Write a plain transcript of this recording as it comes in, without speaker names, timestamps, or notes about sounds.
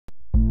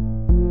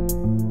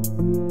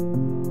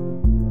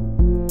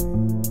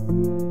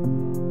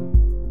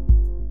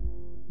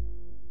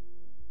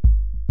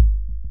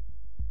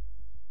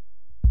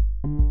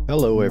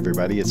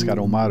everybody, it's Scott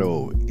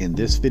Amato. In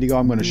this video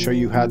I'm going to show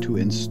you how to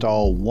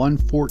install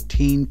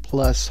 114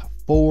 plus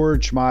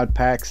Forge mod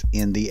packs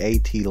in the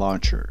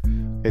ATLauncher.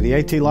 Okay, the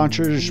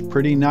ATLauncher is a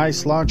pretty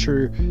nice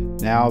launcher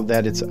now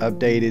that it's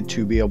updated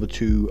to be able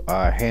to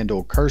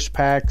handle curse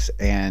packs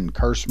and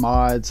curse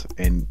mods,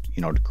 and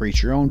to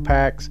create your own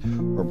packs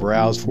or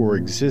browse for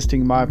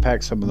existing mod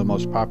packs. Some of the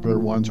most popular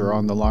ones are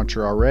on the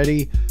launcher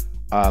already,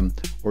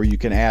 or you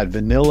can add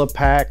vanilla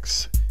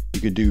packs.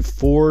 You could do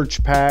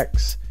forge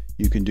packs,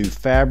 you can do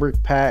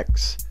fabric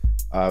packs.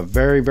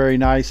 Very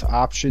nice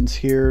options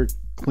here,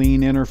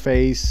 clean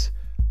interface.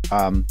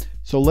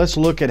 So let's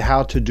look at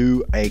how to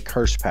do a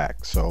curse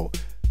pack. So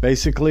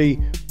basically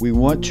we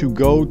want to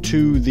go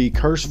to the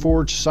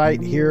CurseForge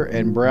site here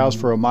and browse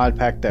for a mod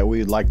pack that we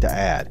would like to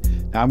add.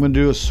 Now I'm going to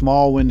do a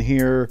small one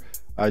here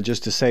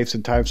just to save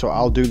some time, so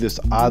I'll do this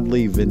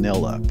oddly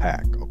vanilla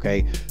pack.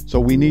 Okay,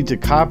 so we need to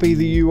copy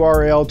the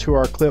URL to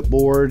our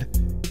clipboard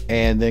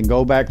and then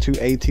go back to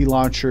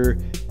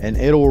ATLauncher, and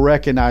it'll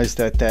recognize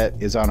that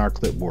that is on our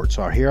clipboard.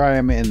 So here I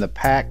am in the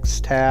packs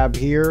tab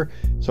here,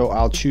 so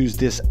I'll choose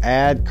this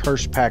add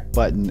curse pack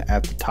button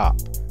at the top.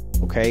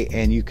 Okay,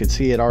 and you can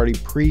see it already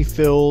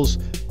pre-fills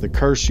the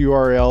curse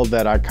URL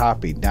that I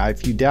copied. Now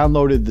if you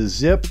downloaded the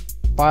zip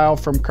file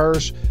from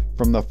Curse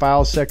from the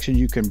file section,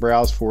 you can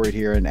browse for it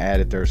here and add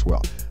it there as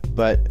well.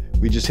 But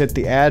we just hit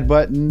the add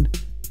button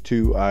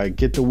to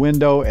get the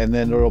window, and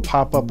then it'll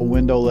pop up a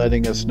window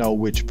letting us know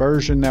which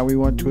version that we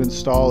want to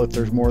install, if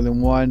there's more than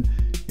one,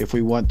 if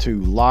we want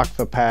to lock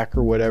the pack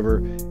or whatever,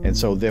 and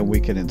so then we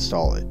can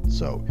install it.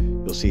 So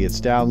you'll see it's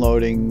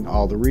downloading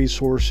all the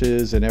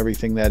resources and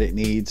everything that it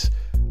needs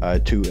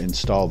to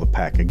install the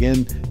pack.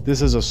 Again,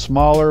 this is a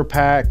smaller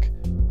pack,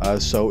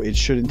 so it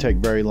shouldn't take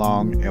very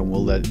long, and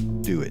we'll let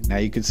it do it. Now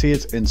you can see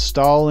it's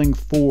installing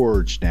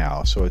Forge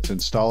now, so it's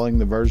installing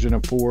the version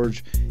of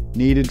Forge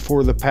needed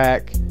for the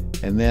pack.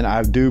 And then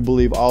I do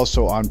believe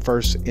also on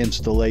first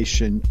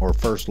installation or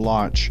first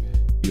launch,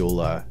 you'll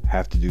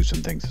have to do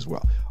some things as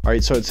well. All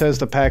right, so it says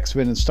the pack's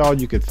been installed.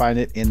 You can find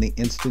it in the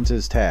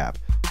Instances tab.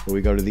 So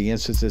we go to the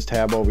Instances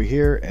tab over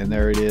here, and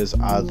there it is,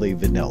 oddly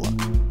vanilla.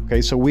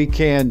 Okay, so we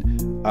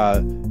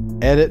can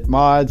edit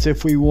mods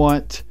if we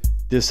want,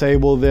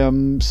 disable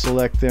them,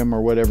 select them,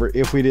 or whatever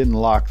if we didn't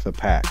lock the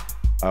pack.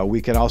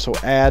 We can also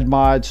add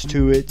mods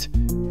to it,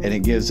 and it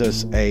gives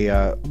us a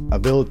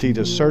ability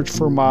to search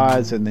for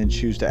mods and then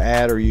choose to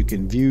add, or you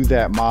can view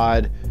that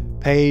mod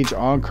page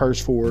on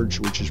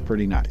CurseForge, which is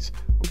pretty nice.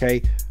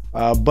 Okay,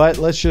 but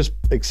let's just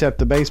accept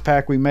the base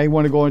pack. We may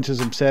want to go into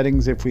some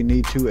settings if we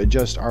need to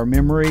adjust our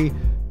memory.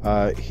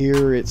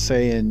 Here it's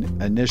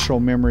saying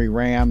initial memory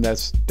RAM.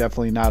 That's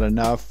definitely not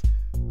enough,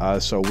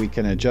 so we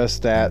can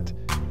adjust that.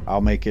 I'll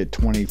make it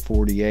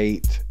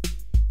 2048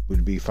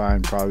 would be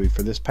fine probably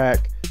for this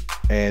pack.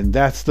 And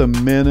that's the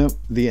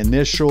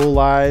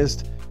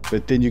initialized,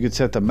 but then you can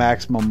set the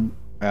maximum,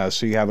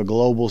 so you have a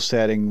global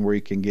setting where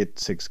you can get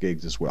 6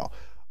 gigs as well.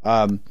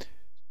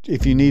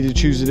 If you need to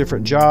choose a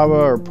different Java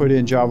or put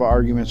in Java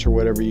arguments or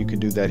whatever, you can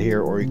do that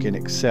here, or you can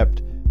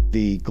accept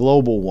the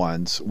global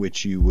ones,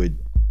 which you would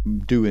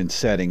do in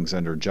settings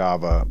under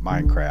Java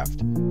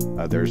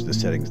Minecraft. There's the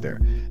settings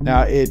there.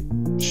 Now it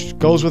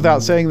goes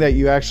without saying that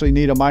you actually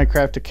need a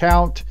Minecraft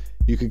account.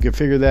 You can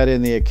configure that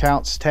in the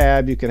Accounts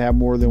tab. You can have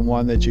more than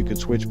one that you could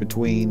switch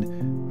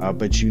between,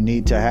 but you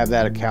need to have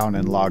that account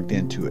and logged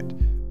into it.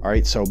 All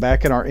right, so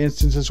back in our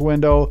Instances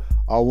window,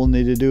 all we'll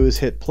need to do is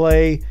hit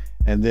play,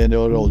 and then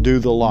it'll do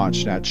the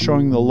launch. Now it's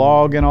showing the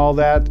log and all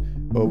that,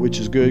 which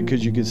is good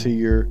because you can see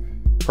your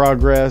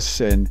progress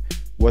and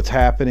what's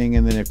happening.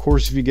 And then of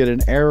course if you get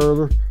an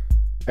error,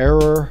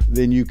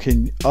 then you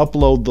can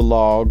upload the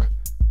log,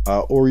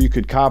 or you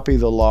could copy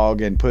the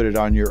log and put it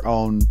on your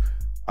own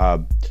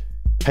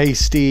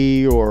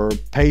pasty or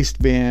paste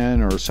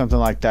bin or something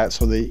like that,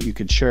 so that you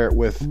could share it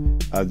with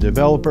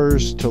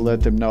developers to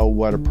let them know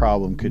what a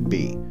problem could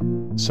be.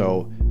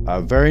 So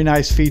very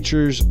nice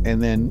features.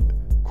 And then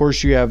of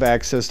course you have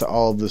access to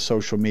all of the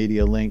social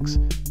media links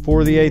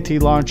for the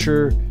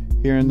ATLauncher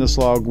here in this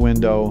log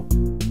window.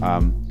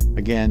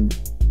 Again,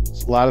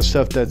 it's a lot of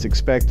stuff that's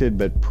expected,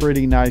 but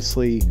pretty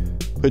nicely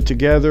put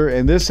together.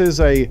 And this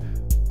is a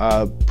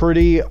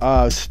pretty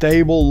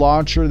stable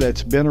launcher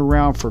that's been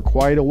around for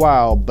quite a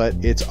while, but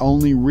it's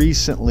only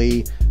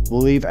recently, I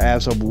believe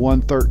as of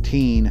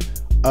 1.13,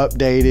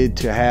 updated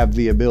to have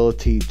the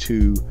ability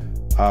to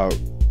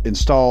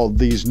install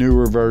these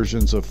newer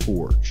versions of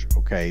Forge.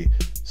 Okay,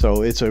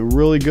 so it's a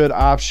really good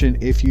option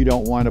if you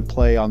don't want to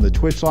play on the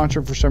Twitch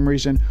launcher for some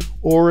reason,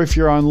 or if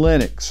you're on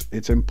Linux.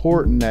 It's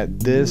important that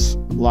this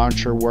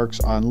launcher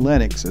works on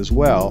Linux as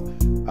well,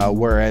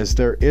 whereas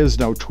there is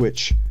no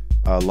Twitch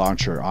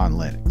launcher on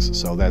Linux.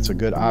 So that's a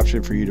good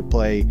option for you to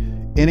play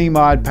any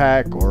mod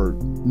pack, or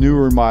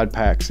newer mod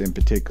packs in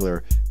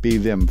particular, be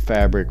them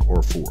Fabric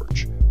or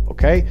Forge.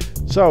 Okay,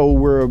 so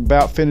we're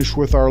about finished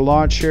with our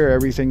launch here.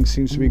 Everything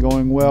seems to be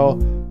going well.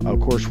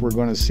 Of course, we're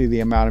going to see the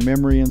amount of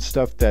memory and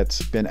stuff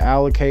that's been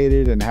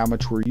allocated and how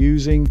much we're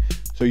using.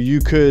 So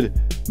you could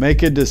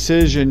make a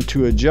decision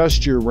to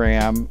adjust your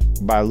RAM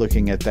by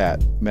looking at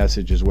that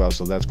message as well.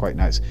 So that's quite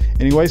nice.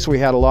 Anyway, so we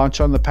had a launch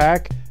on the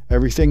pack.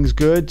 Everything's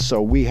good. So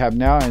we have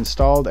now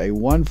installed a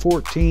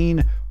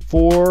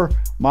 1.14.4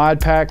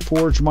 Modpack,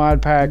 Forge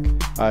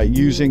Modpack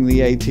using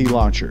the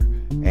ATLauncher.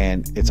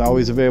 And it's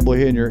always available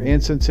here in your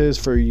instances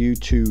for you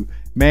to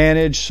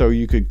manage. So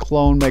you could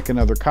clone, make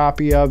another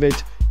copy of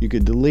it. You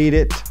could delete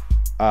it.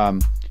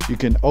 You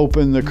can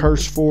open the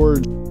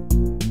CurseForge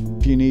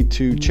if you need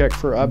to check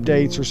for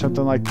updates or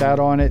something like that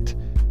on it.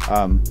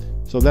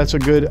 So that's a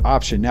good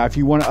option. Now, if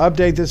you want to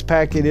update this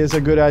pack, it is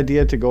a good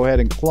idea to go ahead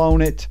and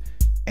clone it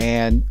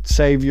and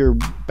save your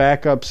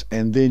backups,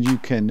 and then you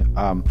can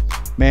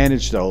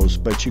manage those.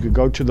 But you could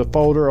go to the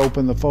folder,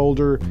 open the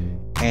folder,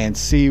 and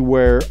see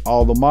where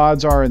all the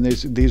mods are, and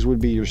these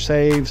would be your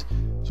saves.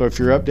 So if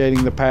you're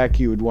updating the pack,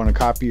 you would want to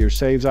copy your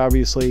saves,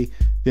 obviously.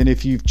 Then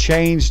if you've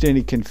changed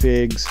any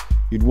configs,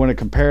 you'd want to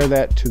compare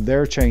that to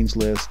their change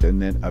list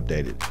and then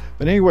update it.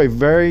 But anyway,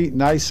 very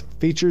nice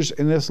features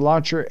in this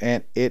launcher,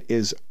 and it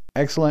is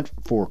excellent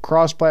for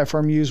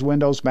cross-platform use,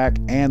 Windows, Mac,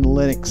 and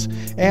Linux.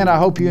 And I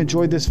hope you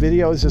enjoyed this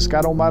video. This is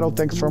Scott O'Mato.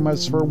 Thanks so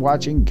much for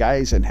watching,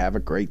 guys, and have a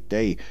great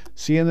day.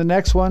 See you in the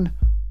next one.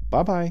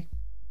 Bye-bye.